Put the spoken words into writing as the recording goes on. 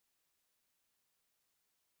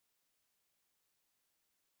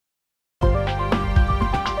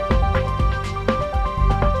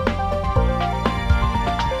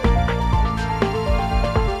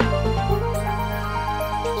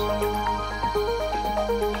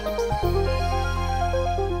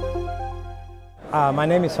My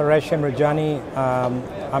name is Haresh Hemrajani.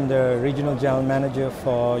 I'm the Regional General Manager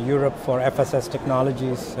for Europe for FSS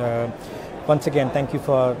Technologies. Once again, thank you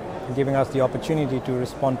for giving us the opportunity to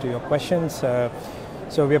respond to your questions.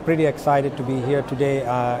 So we're pretty excited to be here today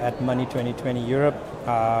at Money20 Europe.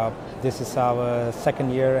 This is our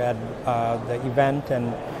second year at the event,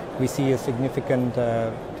 and we see a significant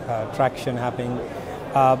traction happening.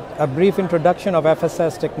 A brief introduction of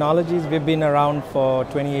FSS Technologies. We've been around for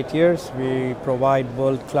 28 years. We provide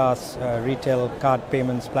world-class retail card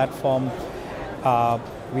payments platform.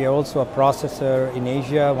 We are also a processor in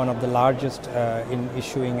Asia, one of the largest in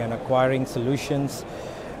issuing and acquiring solutions.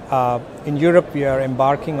 In Europe, we are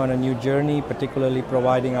embarking on a new journey, particularly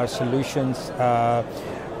providing our solutions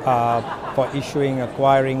for issuing,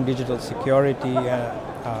 acquiring digital security,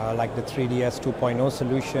 like the 3DS 2.0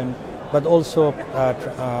 solution, but also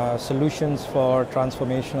solutions for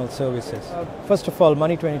transformational services. First of all,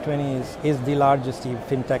 Money20 is the largest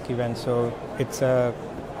fintech event, so it's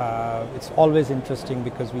always interesting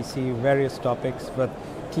because we see various topics, but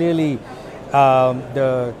clearly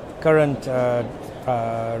the current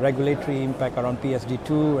regulatory impact around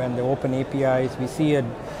PSD2 and the open APIs, we see a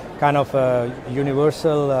kind of a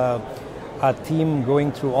universal theme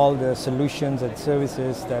going through all the solutions and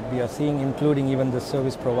services that we are seeing, including even the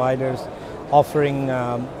service providers offering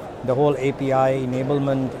the whole API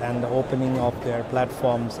enablement and the opening of their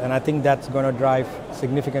platforms. And I think that's going to drive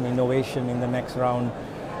significant innovation in the next round.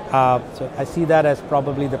 So I see that as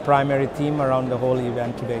probably the primary theme around the whole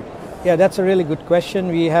event today. Yeah, that's a really good question.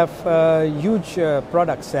 We have a huge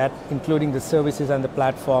product set, including the services and the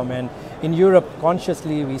platform. And in Europe,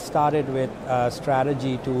 consciously, we started with a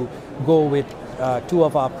strategy to go with two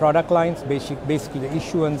of our product lines, basically the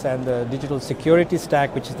issuance and the digital security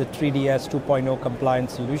stack, which is the 3DS 2.0 compliant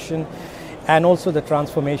solution, and also the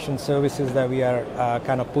transformation services that we are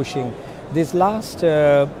kind of pushing. These last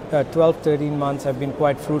 12-13 months have been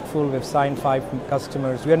quite fruitful. We've signed 5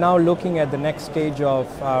 customers. We are now looking at the next stage of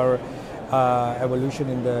our evolution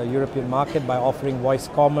in the European market by offering voice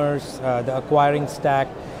commerce, the acquiring stack,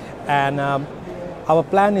 and our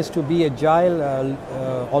plan is to be agile.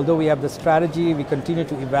 Although we have the strategy, we continue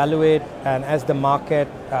to evaluate, and as the market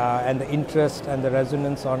and the interest and the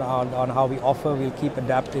resonance on how we offer, we'll keep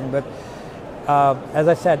adapting. But as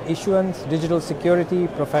I said, issuance, digital security,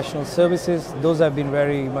 professional services, those have been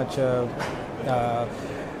very much a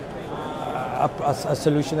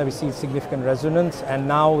solution that we see significant resonance, and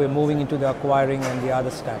now we're moving into the acquiring and the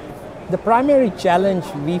other stack. The primary challenge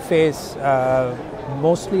we face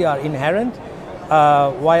mostly are inherent.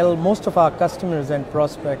 While most of our customers and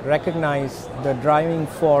prospects recognize the driving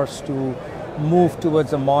force to move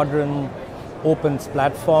towards a modern open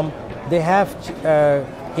platform, they have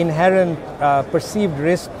inherent perceived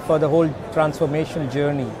risk for the whole transformation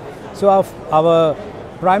journey. So our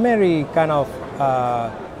primary kind of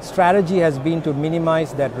strategy has been to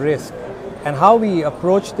minimize that risk. And how we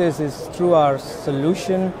approach this is through our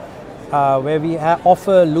solution where we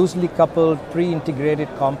offer loosely coupled pre-integrated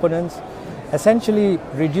components, essentially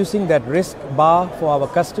reducing that risk bar for our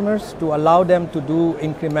customers to allow them to do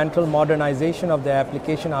incremental modernization of their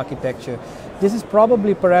application architecture. This is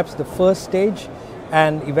probably perhaps the first stage,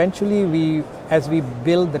 and eventually as we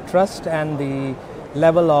build the trust and the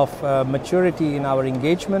level of maturity in our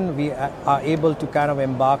engagement, we are able to kind of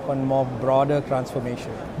embark on more broader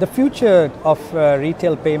transformation. The future of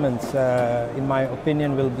retail payments, in my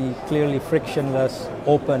opinion, will be clearly frictionless,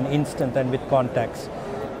 open, instant, and with context.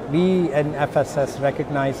 We and FSS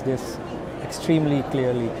recognize this extremely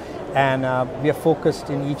clearly, and we are focused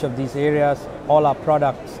in each of these areas. All our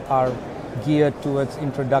products are geared towards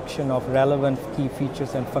introduction of relevant key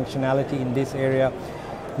features and functionality in this area.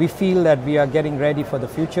 We feel that we are getting ready for the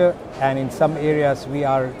future, and in some areas we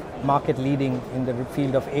are market leading in the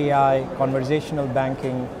field of AI, conversational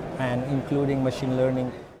banking, and including machine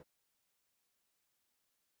learning.